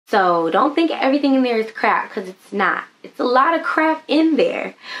So don't think everything in there is crap, because it's not. It's a lot of crap in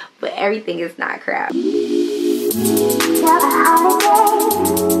there, but everything is not crap.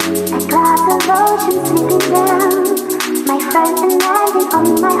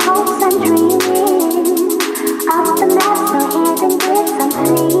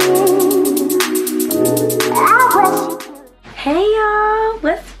 Hey y'all,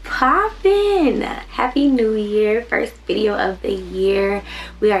 what's poppin'? Happy New Year, first video of the year.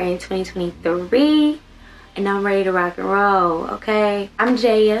 We are in 2023 and I'm ready to rock and roll, okay? I'm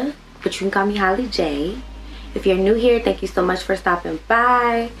Jaya, but you can call me Holly J. If you're new here, thank you so much for stopping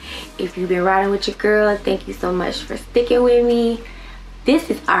by. If you've been riding with your girl, thank you so much for sticking with me. This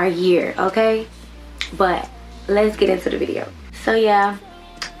is our year, okay? But let's get into the video. So yeah,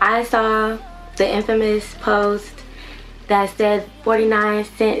 I saw the infamous post that said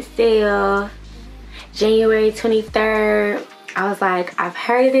 49-cent sale, January 23rd. I was like, I've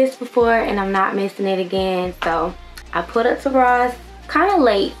heard of this before and I'm not missing it again. So I pulled up to Ross kind of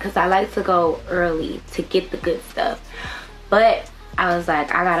late because I like to go early to get the good stuff. But I was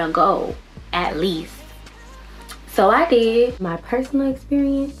like, I gotta go at least. So I did. My personal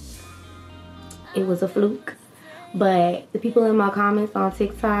experience, it was a fluke. But the people in my comments on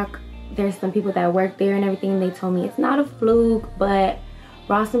TikTok, there's some people that work there and everything, they told me it's not a fluke, but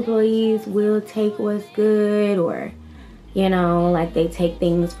Ross employees will take what's good, or you know, like they take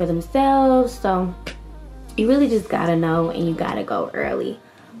things for themselves. So you really just gotta know and you gotta go early.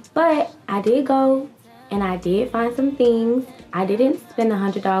 But I did go and I did find some things. I didn't spend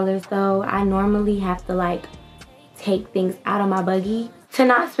 $100 though. I normally have to like take things out of my buggy to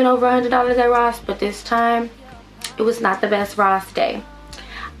not spend over $100 at Ross, but this time it was not the best Ross day.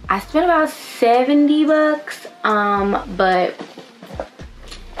 I spent about 70 bucks, but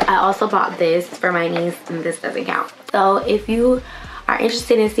I also bought this for my niece and this doesn't count. So if you are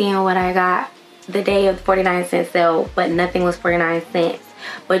interested in seeing what I got the day of the 49-cent sale, but nothing was 49 cents,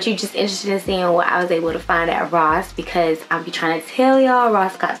 but you just interested in seeing what I was able to find at Ross, because I'll be trying to tell y'all,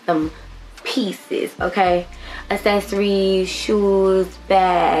 Ross got them pieces, okay? Accessories, shoes,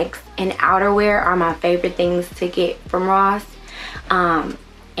 bags, and outerwear are my favorite things to get from Ross.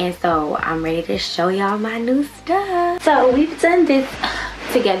 And so I'm ready to show y'all my new stuff. So we've done this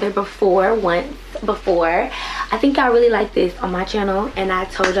together before, once before. I think y'all really like this on my channel, and I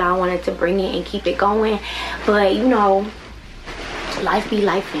told y'all I wanted to bring it and keep it going, but you know, life be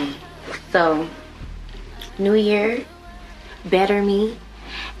lifing. So new year, better me,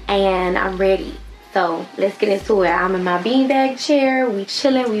 and I'm ready. So let's get into it. I'm in my beanbag chair, we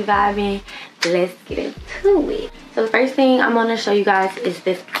chilling, we vibing. Let's get into it. So the first thing I'm gonna show you guys is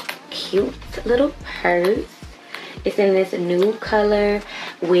this cute little purse. It's in this new color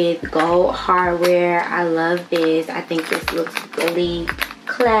with gold hardware. I love this. I think this looks really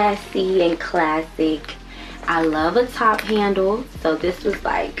classy and classic. I love a top handle, so this was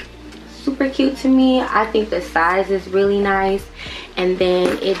like super cute to me. I think the size is really nice, and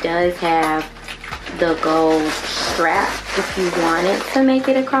then it does have the gold strap if you wanted to make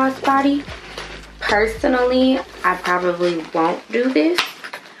it a crossbody. Personally, I probably won't do this.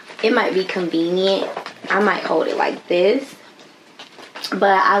 It might be convenient. I might hold it like this,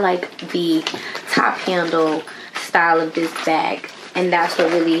 but I like the top handle style of this bag, and that's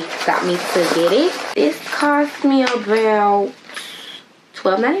what really got me to get it. This cost me about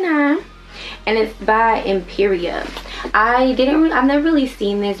 $12.99, and it's by Imperia. I've never really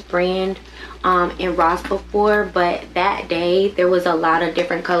seen this brand in Ross before, but that day there was a lot of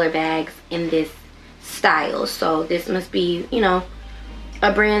different color bags in this style, so this must be, you know,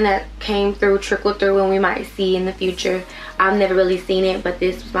 a brand that came through, trickled through, and we might see in the future. I've never really seen it, but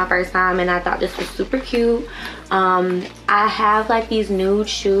this was my first time and I thought this was super cute. I have like these nude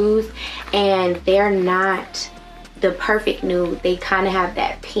shoes, and they're not the perfect nude. They kind of have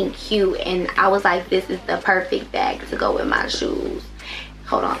that pink hue, and I was like, this is the perfect bag to go with my shoes.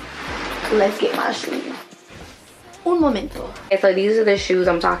 Hold on, let's get my shoes. Un momento. Okay, so these are the shoes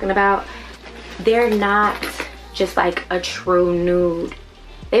I'm talking about. They're not just like a true nude.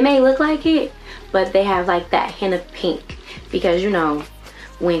 They may look like it, but they have like that hint of pink, because you know,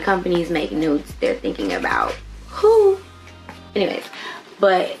 when companies make nudes, they're thinking about who. Anyways,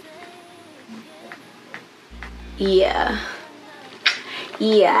 but yeah,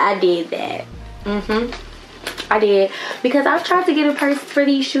 I did that. I did, because I've tried to get a purse for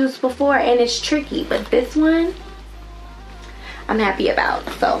these shoes before and it's tricky, but this one I'm happy about.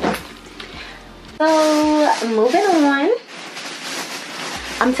 So moving on.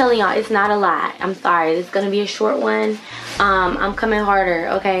 I'm telling y'all, it's not a lot. I'm sorry, it's gonna be a short one. I'm coming harder,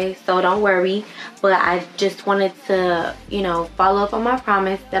 okay? So don't worry. but I just wanted to, you know, follow up on my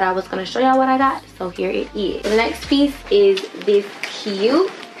promise that I was going to show y'all what I got. So here it is. The next piece is this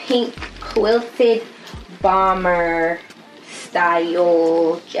cute pink quilted bomber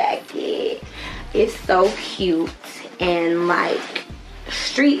style jacket. It's so cute and like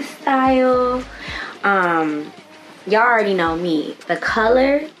street style. Y'all already know me. The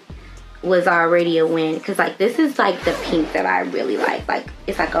color was already a win, because like this is like the pink that I really like. Like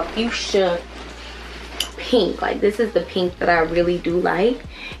it's like a fuchsia pink. Like this is the pink that I really do like.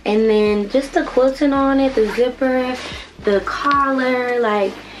 And then just the quilting on it, the zipper, the collar,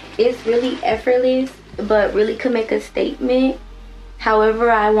 like it's really effortless, but really could make a statement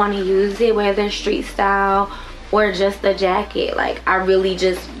however I want to use it, whether street style or just a jacket. Like I really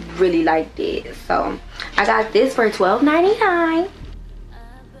just really liked it. So I got this for $12.99.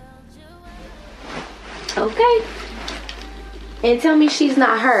 Okay. And tell me she's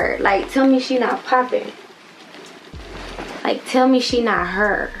not her. Like tell me she not popping. Like tell me she not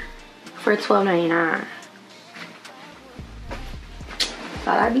her for $12.99. That's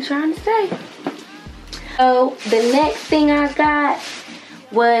all I be trying to say. So the next thing I got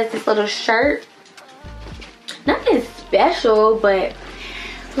was this little shirt. Nothing special, but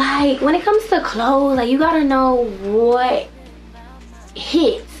like when it comes to clothes, like you gotta know what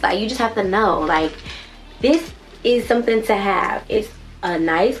hits. Like you just have to know. Like this is something to have. It's a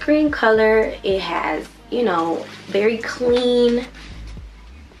nice green color. It has, you know, very clean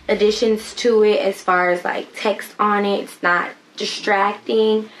additions to it as far as like text on it. It's not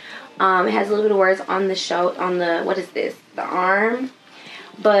distracting. It has a little bit of words on the show, on the, what is this, the arm.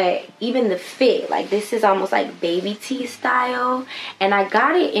 But even the fit, like this is almost like baby tee style. And I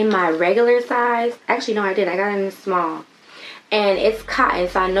got it in my regular size. Actually no, I didn't. I got it in small. And it's cotton,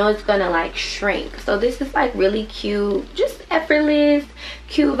 so I know it's gonna like shrink. So this is like really cute, just effortless,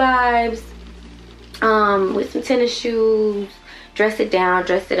 cute vibes. With some tennis shoes, dress it down,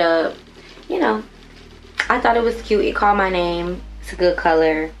 dress it up. You know, I thought it was cute. It called my name. It's a good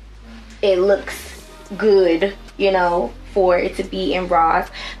color. It looks good, you know, for it to be in Ross.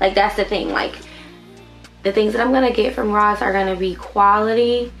 Like that's the thing. Like the things that I'm gonna get from Ross are gonna be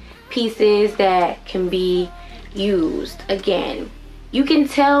quality pieces that can be used. Again, you can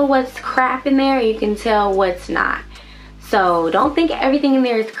tell what's crap in there, you can tell what's not. So don't think everything in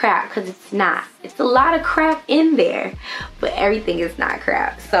there is crap, because it's not. It's a lot of crap in there, but everything is not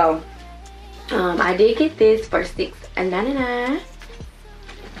crap. So I did get this for $6.99.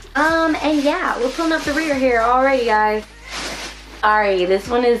 And yeah, we're pulling up the rear here already, guys. Alright, this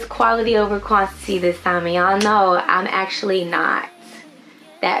one is quality over quantity this time, and y'all know I'm actually not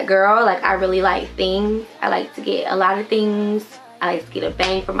that girl. Like I really like things. I like to get a lot of things. I like to get a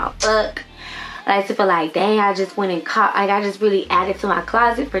bang for my buck. I like to feel like, dang, I just went and caught, like I just really added to my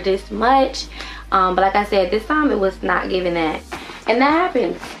closet for this much. But like I said, this time it was not giving that, and that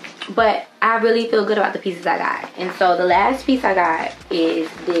happens. But I really feel good about the pieces I got. And so the last piece I got is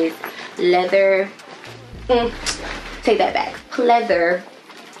this leather, take that back, pleather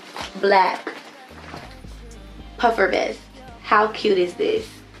black puffer vest. How cute is this?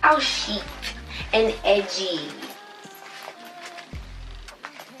 How chic and edgy.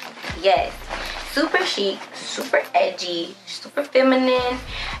 Yes, super chic, super edgy, super feminine,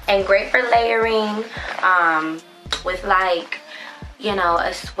 and great for layering with like, you know, a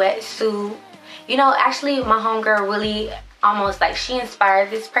sweatsuit. You know, actually my homegirl really almost like, she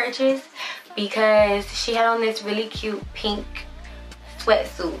inspired this purchase because she had on this really cute pink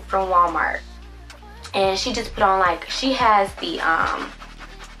sweatsuit from Walmart. And she just put on like, she has the,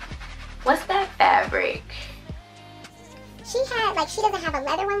 what's that fabric? She had, like, she doesn't have a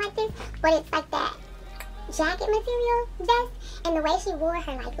leather one like this, but it's like that jacket material vest. And the way she wore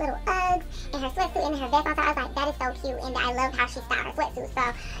her, like, little Uggs and her sweatsuit and her vest on top, I was like, that is so cute. And I love how she styled her sweatsuit.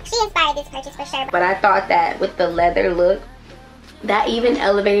 So she inspired this purchase for sure. But I thought that with the leather look, that even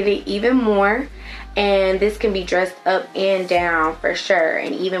elevated it even more. And this can be dressed up and down for sure,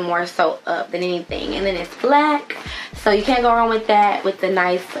 and even more so up than anything. And then it's black, so you can't go wrong with that, with the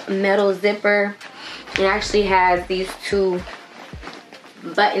nice metal zipper. It actually has these two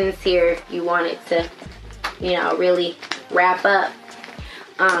buttons here if you wanted to, you know, really wrap up.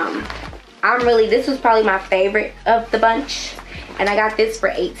 This was probably my favorite of the bunch, and I got this for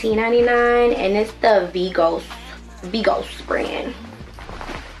 $18.99, and it's the Vigos brand.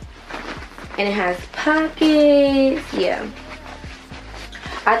 And it has pockets. Yeah,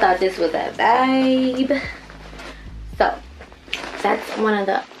 I thought this was a vibe. So that's one of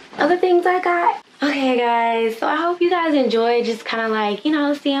the other things I got. Okay guys, so I hope you guys enjoyed just kind of like, you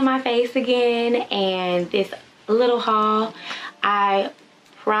know, seeing my face again and this little haul. I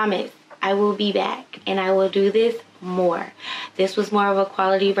promise I will be back and I will do this more. This was more of a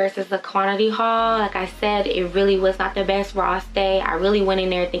quality versus a quantity haul. Like I said, it really was not the best Ross day. I really went in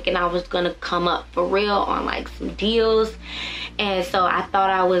there thinking I was gonna come up for real on like some deals, and so I thought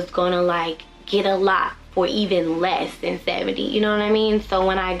I was gonna like get a lot for even less than 70, you know what I mean? So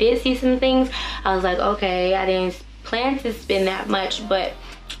when I did see some things, I was like, okay, I didn't plan to spend that much, but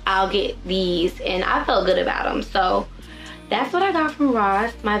I'll get these, and I felt good about them. So that's what I got from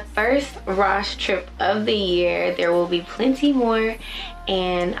Ross. My first Ross trip of the year. There will be plenty more,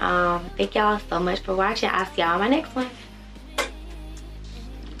 and thank y'all so much for watching. I'll see y'all on my next one.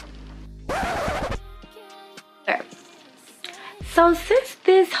 So since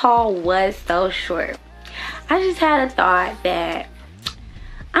this haul was so short, I just had a thought that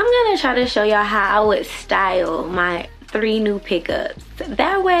I'm gonna try to show y'all how I would style my 3 new pickups.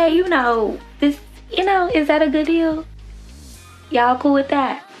 That way, you know, this, you know, is that a good deal? Y'all cool with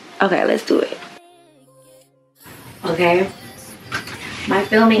that? Okay, let's do it. Okay, my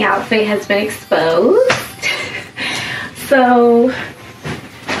filming outfit has been exposed. So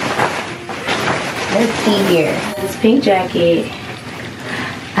let's see here. This pink jacket.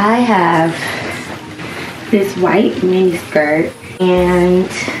 I have this white mini skirt and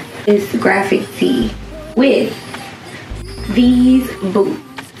this graphic tee with these boots.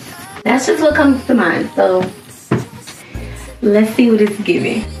 That's just what comes to mind. So let's see what it's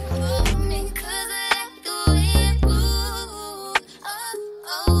giving.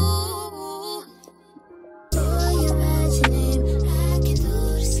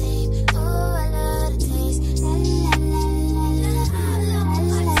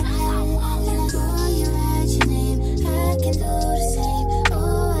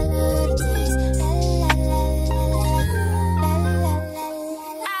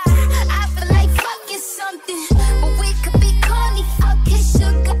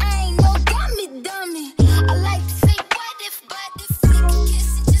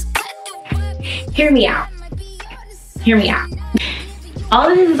 Hear me out. Hear me out. All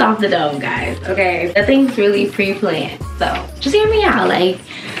of this is off the dome, guys, okay? Nothing's really pre-planned. So just hear me out. Like,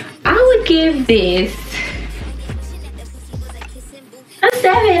 I would give this a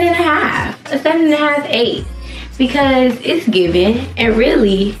 7.5. A 7.5, 8. Because it's given, and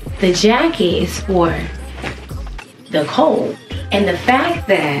really the jacket is for the cold. And the fact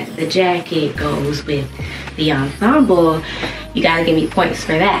that the jacket goes with the ensemble, you gotta give me points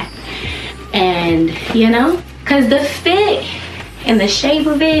for that. And you know, because the fit and the shape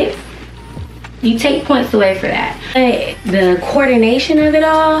of it, you take points away for that. But the coordination of it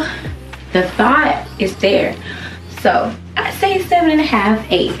all, the thought is there. So I'd say 7.5,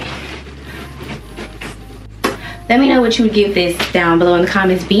 8. Let me know what you would give this down below in the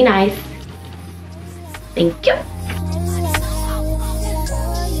comments. Be nice. Thank you.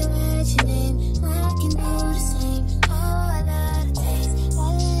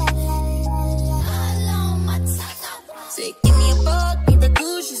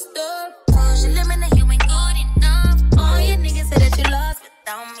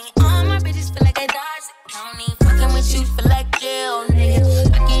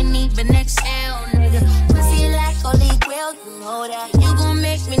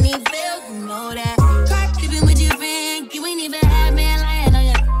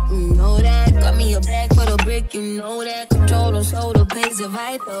 You know that control them, so the pace if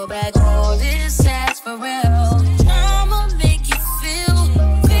I throw back all this ass for real. I'ma make you feel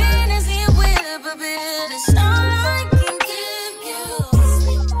fantasy with a bit. It's all I can give you.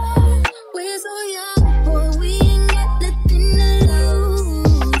 We're so young, boy, we ain't got nothing to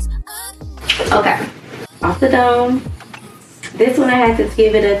lose. Okay, off the dome. This one I had to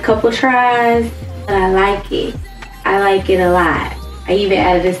give it a couple tries, but I like it. I like it a lot. I even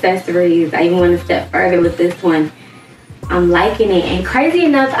added accessories. I even went a step further with this one. I'm liking it. And crazy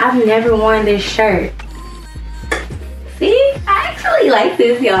enough, I've never worn this shirt. See? I actually like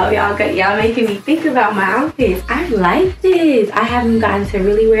this, y'all. Y'all making me think about my outfits. I like this. I haven't gotten to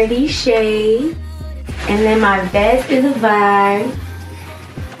really wear these shades. And then my vest is a vibe.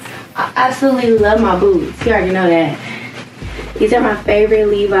 I absolutely love my boots. You already know that. These are my favorite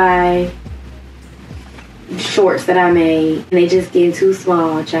Levi shorts that I made, and they just get too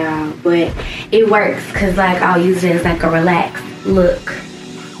small, child, but it works because like I'll use it as like a relaxed look.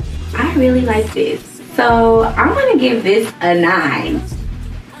 I really like this, so I'm gonna give this a 9.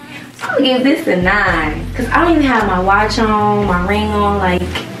 I'm gonna give this a 9 because I don't even have my watch on, my ring on. Like,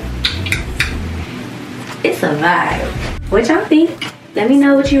 it's a vibe. What y'all think? Let me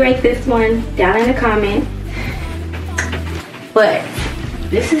know what you rate this one down in the comments. But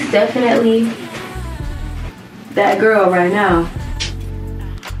this is definitely that girl right now.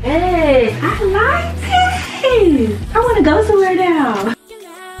 Yes, I like this. I want to go somewhere now.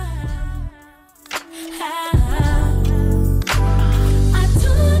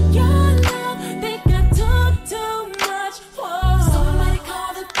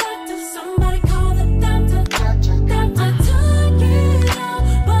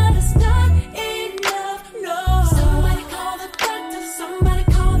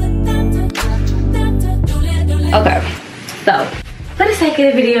 Okay, so for the sake of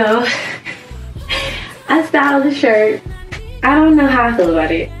the video, I styled the shirt. I don't know how I feel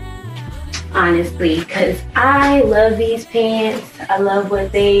about it, honestly, because I love these pants. I love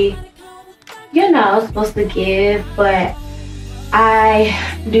what they, you know, supposed to give, but I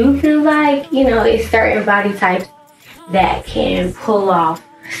do feel like, you know, it's certain body types that can pull off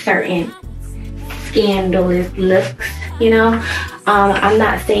certain scandalous looks, you know. I'm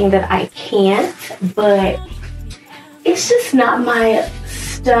not saying that I can't, but it's just not my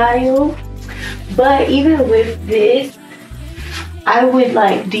style. But even with this, I would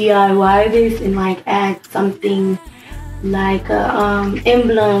like DIY this and like add something like a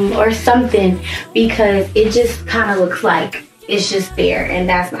emblem or something, because it just kind of looks like it's just there, and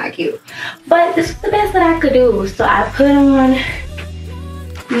that's not cute. But this is the best that I could do. So I put on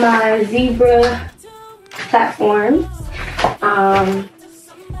my zebra platforms.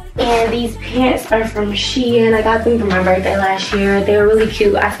 And these pants are from Shein. I got them for my birthday last year. They were really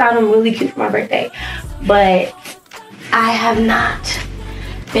cute. I found them really cute for my birthday. But I have not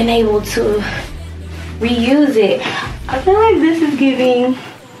been able to reuse it. I feel like this is giving,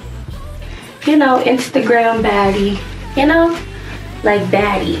 you know, Instagram baddie. You know? Like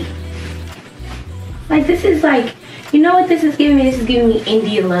baddie. Like this is like, you know what this is giving me? This is giving me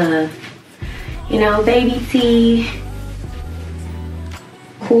India love. You know, baby tee,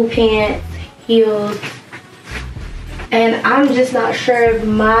 cool pants, heels, and I'm just not sure if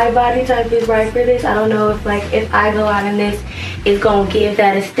my body type is right for this. I don't know if like if I go out in this, it's gonna give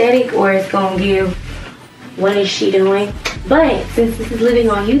that aesthetic or it's gonna give what is she doing. But since this is living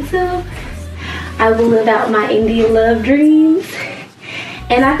on YouTube, I will live out my India love dreams,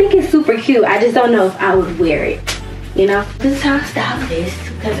 and I think it's super cute. I just don't know if I would wear it, you know. This is how I style this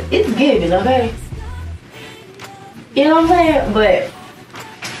because it's giving, okay? You know what I'm saying? But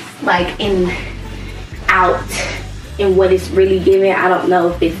like out in what it's really giving, I don't know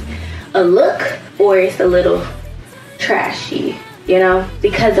if it's a look or it's a little trashy, you know,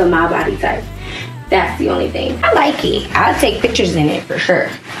 because of my body type. That's the only thing. I like it. I'll take pictures in it for sure,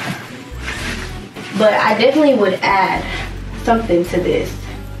 but I definitely would add something to this.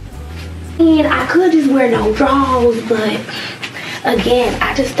 And I could just wear no drawers, but again,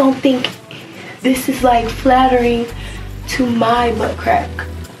 I just don't think this is like flattering to my butt crack.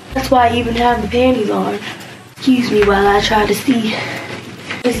 That's why I even have the panties on. Excuse me while I try to see.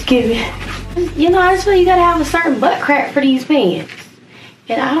 Just give me, you know, I just feel you gotta have a certain butt crack for these pants.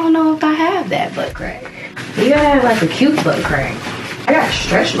 And I don't know if I have that butt crack. You gotta have like a cute butt crack. I got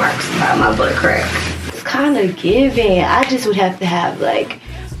stretch marks by my butt crack. It's kind of giving. I just would have to have like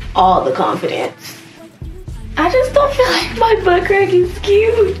all the confidence. I just don't feel like my butt crack is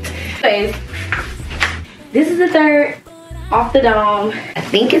cute. Anyways, this is the third off the dome. I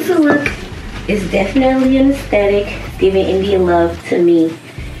think it's a look. It's definitely an aesthetic. It's giving Indian love to me.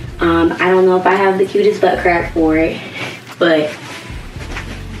 I don't know if I have the cutest butt crack for it, but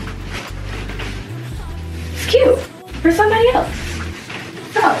it's cute for somebody else.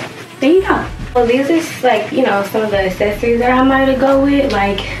 So there you go. Well, these are like, you know, some of the accessories that I might go with,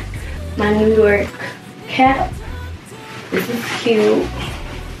 like my New York cap. This is cute.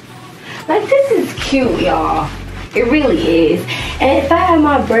 Like this is cute, y'all. It really is. And if I had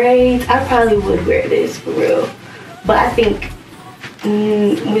my braids, I probably would wear this for real. But I think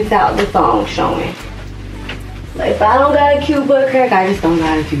without the thong showing. Like if I don't got a cute butt crack, I just don't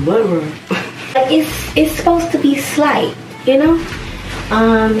got a cute butt crack. Like it's supposed to be slight, you know?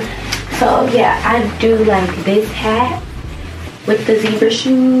 So yeah, I do like this hat with the zebra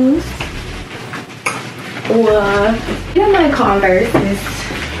shoes. Or my Converses.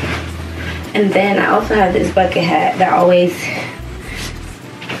 And then I also have this bucket hat that always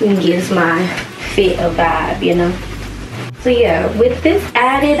gives my fit a vibe, you know? So yeah, with this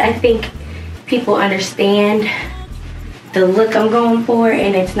added, I think people understand the look I'm going for,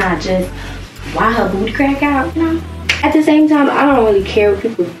 and it's not just, why her booty crack out, you know? At the same time, I don't really care what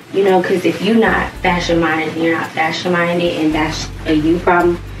people, you know, because if you're not fashion-minded, you're not fashion-minded, and that's a you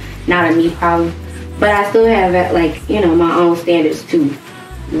problem, not a me problem. But I still have, like, you know, my own standards too.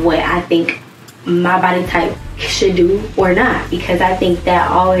 What I think my body type should do or not, because I think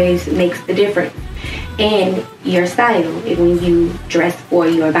that always makes the difference. and your style when you dress for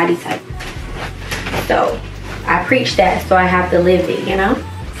your body type. So I preach that, so I have to live it, you know.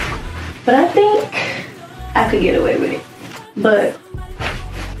 But I think I could get away with it, but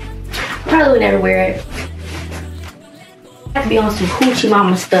probably would never wear it. I have to be on some hoochie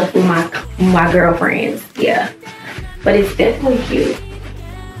mama stuff with my girlfriends, yeah. But it's definitely cute.